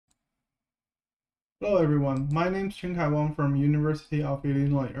Hello everyone, my name is Chen Wang from University of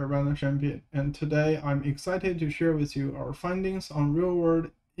Illinois Urbana-Champaign, and today I'm excited to share with you our findings on real-world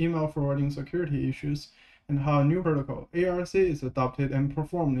email forwarding security issues and how a new protocol, ARC, is adopted and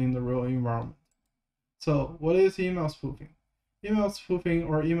performed in the real environment. So, what is email spoofing? Email spoofing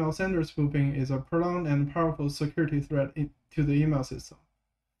or email sender spoofing is a prolonged and powerful security threat to the email system.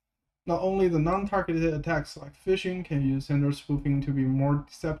 Not only the non-targeted attacks like phishing can use sender spoofing to be more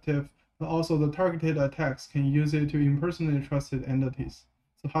deceptive, but also the targeted attacks can use it to impersonate trusted entities.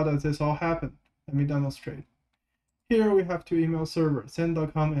 So how does this all happen? Let me demonstrate. Here we have two email servers,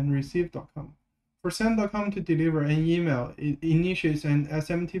 send.com and receive.com. For send.com to deliver an email, it initiates an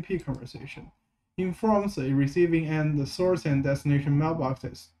SMTP conversation, informs the receiving end the source and destination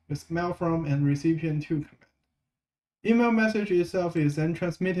mailboxes with mail from and recipient to command. Email message itself is then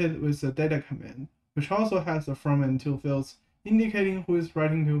transmitted with the data command, which also has the from and to fields, indicating who is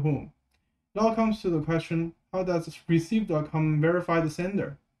writing to whom. It all comes to the question, how does receive.com verify the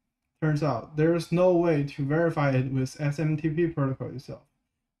sender? Turns out, there is no way to verify it with SMTP protocol itself,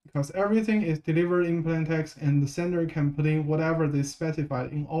 because everything is delivered in plain text and the sender can put in whatever they specify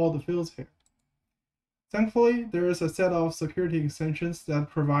in all the fields here. Thankfully, there is a set of security extensions that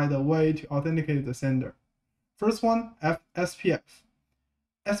provide a way to authenticate the sender. First one, SPF.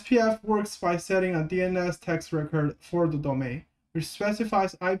 SPF works by setting a DNS text record for the domain, which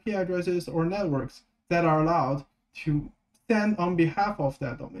specifies IP addresses or networks that are allowed to send on behalf of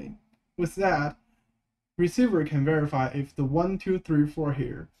that domain. With that, receiver can verify if the 1234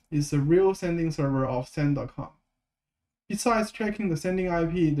 here is the real sending server of send.com. Besides checking the sending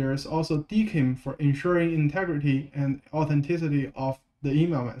IP, there is also DKIM for ensuring integrity and authenticity of the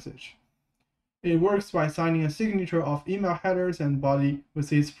email message. It works by signing a signature of email headers and body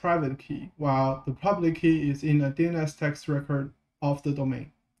with its private key, while the public key is in a DNS text record of the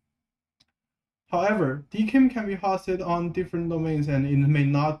domain. However, DKIM can be hosted on different domains and it may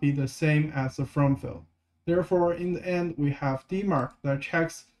not be the same as the from field. Therefore, in the end, we have DMARC that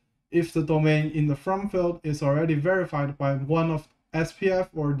checks if the domain in the from field is already verified by one of SPF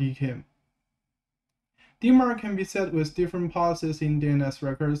or DKIM. DMARC can be set with different policies in DNS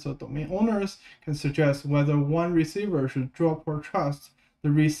records, so domain owners can suggest whether one receiver should drop or trust the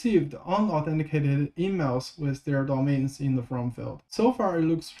received unauthenticated emails with their domains in the from field. So far, it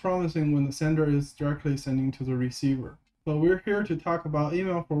looks promising when the sender is directly sending to the receiver. But we're here to talk about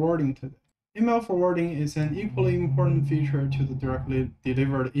email forwarding today. Email forwarding is an equally important feature to the directly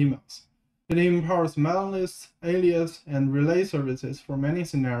delivered emails. It empowers mailing lists, alias, and relay services for many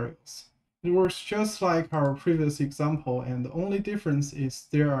scenarios. It works just like our previous example, and the only difference is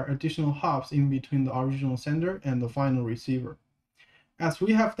there are additional hops in between the original sender and the final receiver. As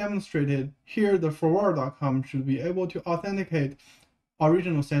we have demonstrated, here the forward.com should be able to authenticate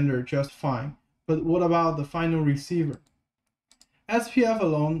original sender just fine, but what about the final receiver? SPF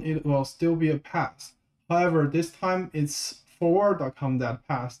alone, it will still be a pass. However, this time it's forward.com that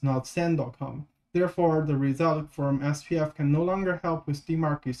passed, not send.com. Therefore, the result from SPF can no longer help with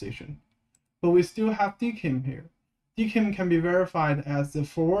demarcation. But we still have DKIM here. DKIM can be verified as the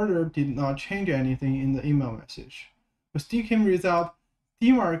forwarder did not change anything in the email message. With DKIM result,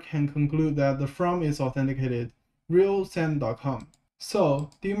 DMARC can conclude that the from is authenticated, realsend.com.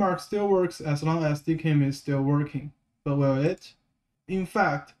 So, DMARC still works as long as DKIM is still working. But will it? In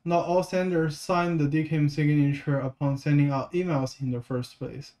fact, not all senders sign the DKIM signature upon sending out emails in the first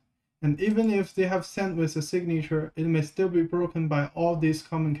place. And even if they have sent with a signature, it may still be broken by all these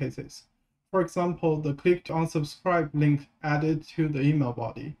common cases. For example, the click to unsubscribe link added to the email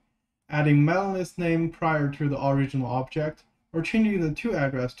body, adding mailing list name prior to the original object, or changing the to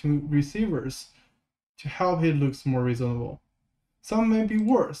address to receivers to help it look more reasonable. Some may be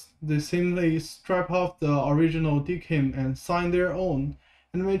worse. They simply strip off the original DKIM and sign their own,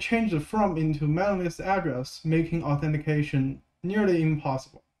 and may change the from into mailing list address, making authentication nearly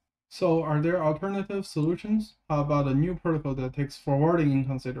impossible. So are there alternative solutions? How about a new protocol that takes forwarding in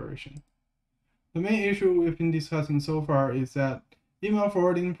consideration? The main issue we've been discussing so far is that email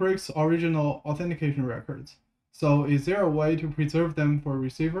forwarding breaks original authentication records. So is there a way to preserve them for a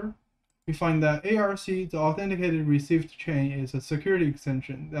receiver? We find that ARC, the authenticated received chain, is a security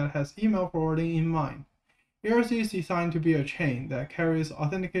extension that has email forwarding in mind. ARC is designed to be a chain that carries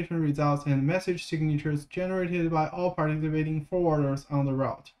authentication results and message signatures generated by all participating forwarders on the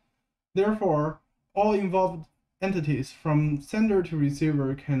route. Therefore, all involved entities from sender to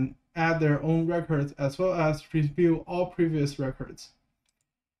receiver can add their own records as well as review all previous records.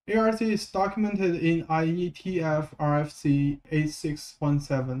 ARC is documented in IETF RFC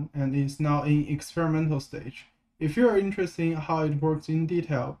 8617 and is now in experimental stage. If you are interested in how it works in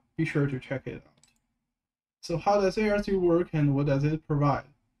detail, be sure to check it out. So how does ARC work and what does it provide?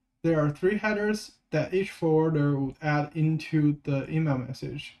 There are 3 headers that each forwarder would add into the email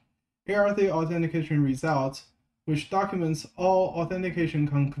message. ARC authentication results, which documents all authentication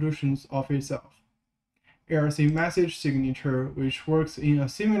conclusions of itself. ARC message signature, which works in a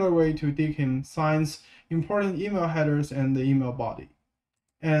similar way to DKIM, signs important email headers and the email body.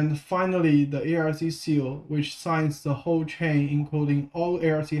 And finally, the ARC seal, which signs the whole chain, including all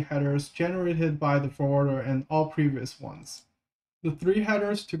ARC headers generated by the forwarder and all previous ones. The 3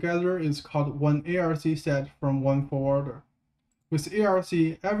 headers together is called one ARC set from one forwarder. With ARC,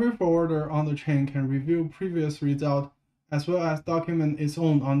 every forwarder on the chain can review previous result as well as document its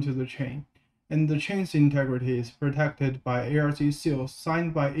own onto the chain, and the chain's integrity is protected by ARC seals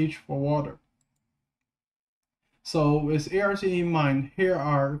signed by each forwarder. So with ARC in mind, here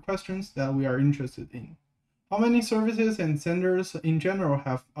are questions that we are interested in. How many services and senders in general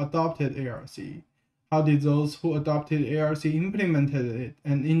have adopted ARC? How did those who adopted ARC implemented it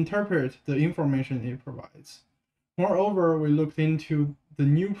and interpret the information it provides? Moreover, we looked into the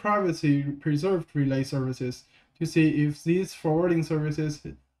new privacy-preserved relay services to see if these forwarding services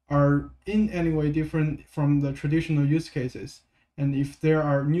are in any way different from the traditional use cases, and if there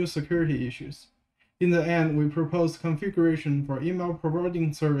are new security issues. In the end, we proposed configuration for email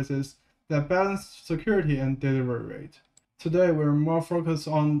forwarding services that balance security and delivery rate. Today, we're more focused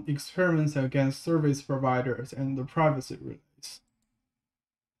on experiments against service providers and the privacy relays.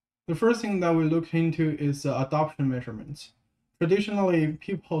 The first thing that we looked into is the adoption measurements. Traditionally,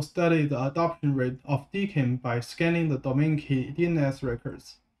 people study the adoption rate of DKIM by scanning the domain key DNS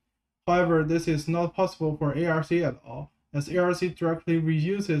records. However, this is not possible for ARC at all, as ARC directly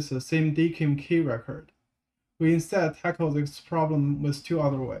reuses the same DKIM key record. We instead tackle this problem with 2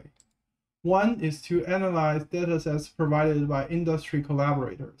 other ways. One is to analyze datasets provided by industry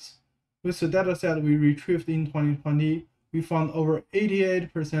collaborators. With the dataset we retrieved in 2020, we found over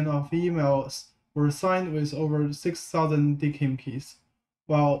 88% of emails were signed with over 6,000 DKIM keys,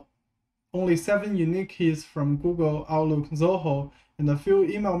 while only 7 unique keys from Google, Outlook, Zoho, and a few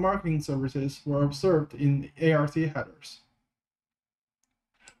email marketing services were observed in ARC headers.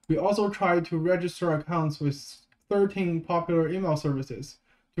 We also tried to register accounts with 13 popular email services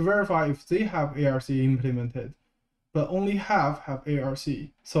to verify if they have ARC implemented, but only half have ARC.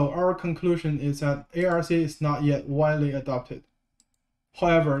 So our conclusion is that ARC is not yet widely adopted.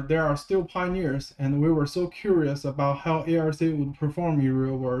 However, there are still pioneers, and we were so curious about how ARC would perform in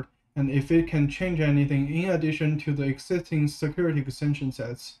real world and if it can change anything in addition to the existing security extension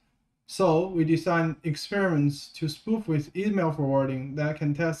sets. So we designed experiments to spoof with email forwarding that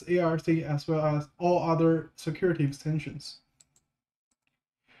can test ARC as well as all other security extensions.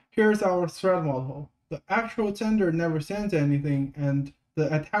 Here's our threat model. The actual sender never sends anything, and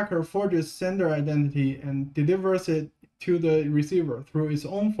the attacker forges sender identity and delivers it to the receiver through its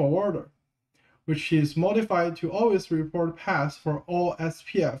own forwarder, which is modified to always report pass for all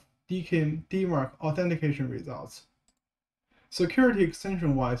SPF, DKIM, DMARC authentication results. Security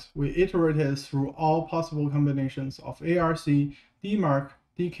extension-wise, we iterated through all possible combinations of ARC, DMARC,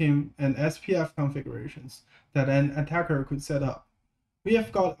 DKIM, and SPF configurations that an attacker could set up. We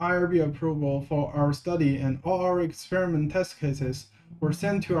have got IRB approval for our study, and all our experiment test cases were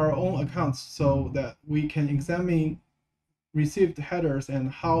sent to our own accounts so that we can examine received headers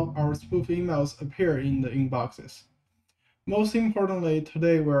and how our spoof emails appear in the inboxes. Most importantly,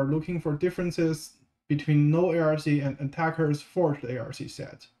 today we are looking for differences between no ARC and attackers' forged ARC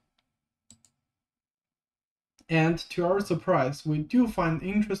set. And to our surprise, we do find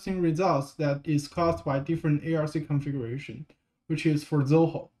interesting results that is caused by different ARC configuration, which is for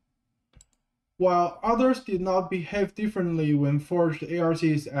Zoho. While others did not behave differently when forged ARC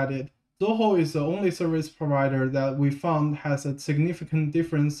is added, Zoho is the only service provider that we found has a significant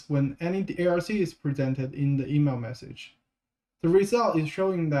difference when any ARC is presented in the email message. The result is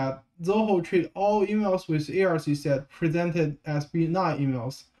showing that Zoho treats all emails with ARC set presented as benign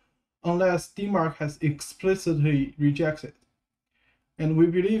emails, unless DMARC has explicitly rejected. And we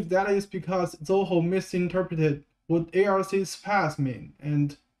believe that is because Zoho misinterpreted what ARC's pass mean,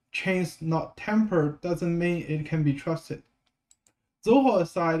 and chains not tempered doesn't mean it can be trusted. Zoho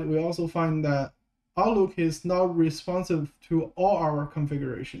aside, we also find that Outlook is not responsive to all our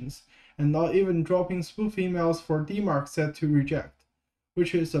configurations, and not even dropping spoof emails for DMARC set to reject,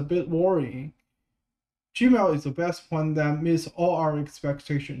 which is a bit worrying. Gmail is the best one that meets all our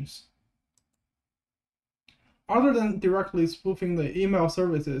expectations. Other than directly spoofing the email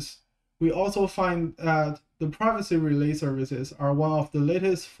services, we also find that the privacy relay services are one of the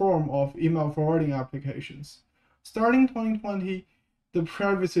latest form of email forwarding applications. Starting 2020, the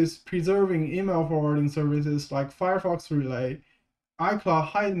privacy-preserving email forwarding services like Firefox Relay, iCloud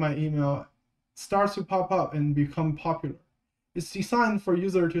Hide My Email starts to pop up and become popular. It's designed for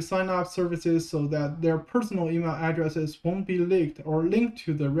users to sign up services so that their personal email addresses won't be leaked or linked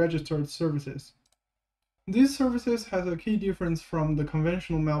to the registered services. These services have a key difference from the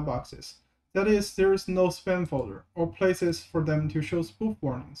conventional mailboxes. That is, there is no spam folder or places for them to show spoof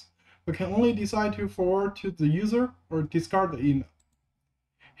warnings, but can only decide to forward to the user or discard the email.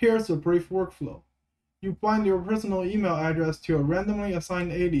 Here's a brief workflow. You bind your personal email address to a randomly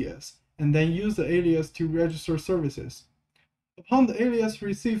assigned alias, and then use the alias to register services. Upon the alias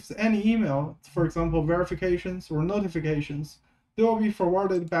receives any email, for example verifications or notifications, they will be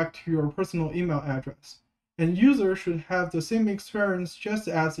forwarded back to your personal email address. And users should have the same experience just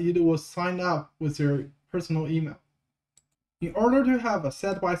as it was signed up with their personal email. In order to have a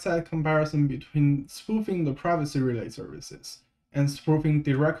side-by-side comparison between spoofing the privacy relay services and spoofing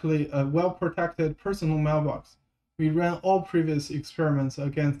directly a well-protected personal mailbox, we ran all previous experiments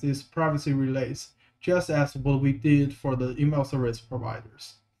against these privacy relays, just as what we did for the email service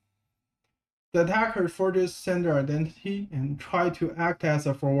providers. The attacker forges sender identity and tries to act as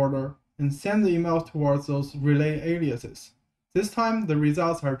a forwarder and send the emails towards those relay aliases. This time, the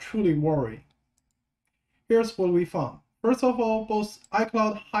results are truly worrying. Here's what we found. First of all, both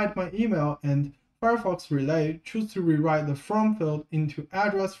iCloud Hide My Email and Firefox Relay choose to rewrite the from field into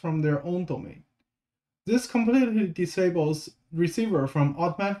address from their own domain. This completely disables receiver from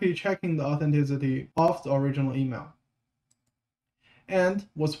automatically checking the authenticity of the original email. And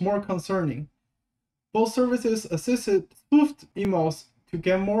what's more concerning, both services assisted spoofed emails to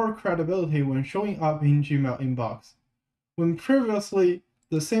get more credibility when showing up in Gmail inbox. When previously,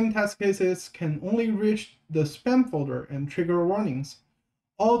 the same test cases can only reach the spam folder and trigger warnings,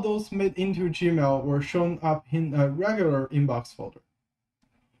 all those made into Gmail were shown up in a regular inbox folder.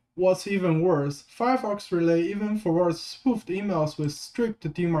 What's even worse, Firefox Relay even forwards spoofed emails with strict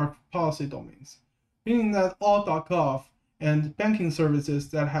DMARC policy domains, meaning that all .gov and banking services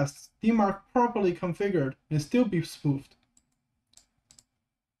that has DMARC properly configured may still be spoofed.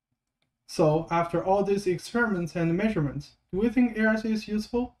 So, after all these experiments and measurements, do we think ARC is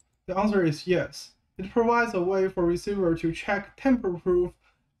useful? The answer is yes. It provides a way for receiver to check tamper-proof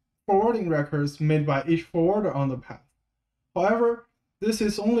forwarding records made by each forwarder on the path. However, this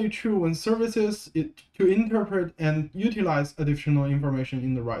is only true when services to interpret and utilize additional information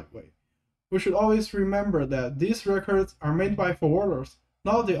in the right way. We should always remember that these records are made by forwarders,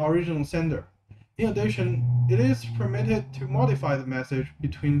 not the original sender. In addition, it is permitted to modify the message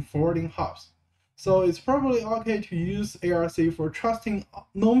between forwarding hops. So it's probably okay to use ARC for trusting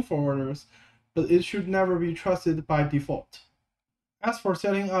known forwarders, but it should never be trusted by default. As for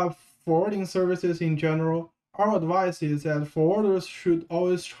setting up forwarding services in general, our advice is that forwarders should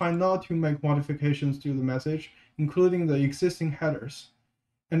always try not to make modifications to the message, including the existing headers.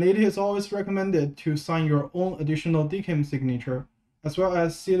 And it is always recommended to sign your own additional DKIM signature, as well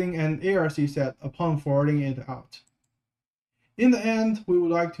as sealing an ARC set upon forwarding it out. In the end, we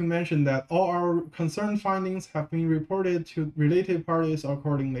would like to mention that all our concerned findings have been reported to related parties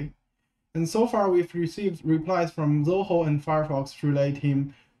accordingly. And so far, we've received replies from Zoho and Firefox Relay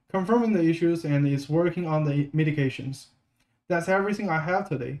team confirming the issues and is working on the mitigations. That's everything I have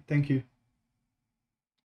today. Thank you.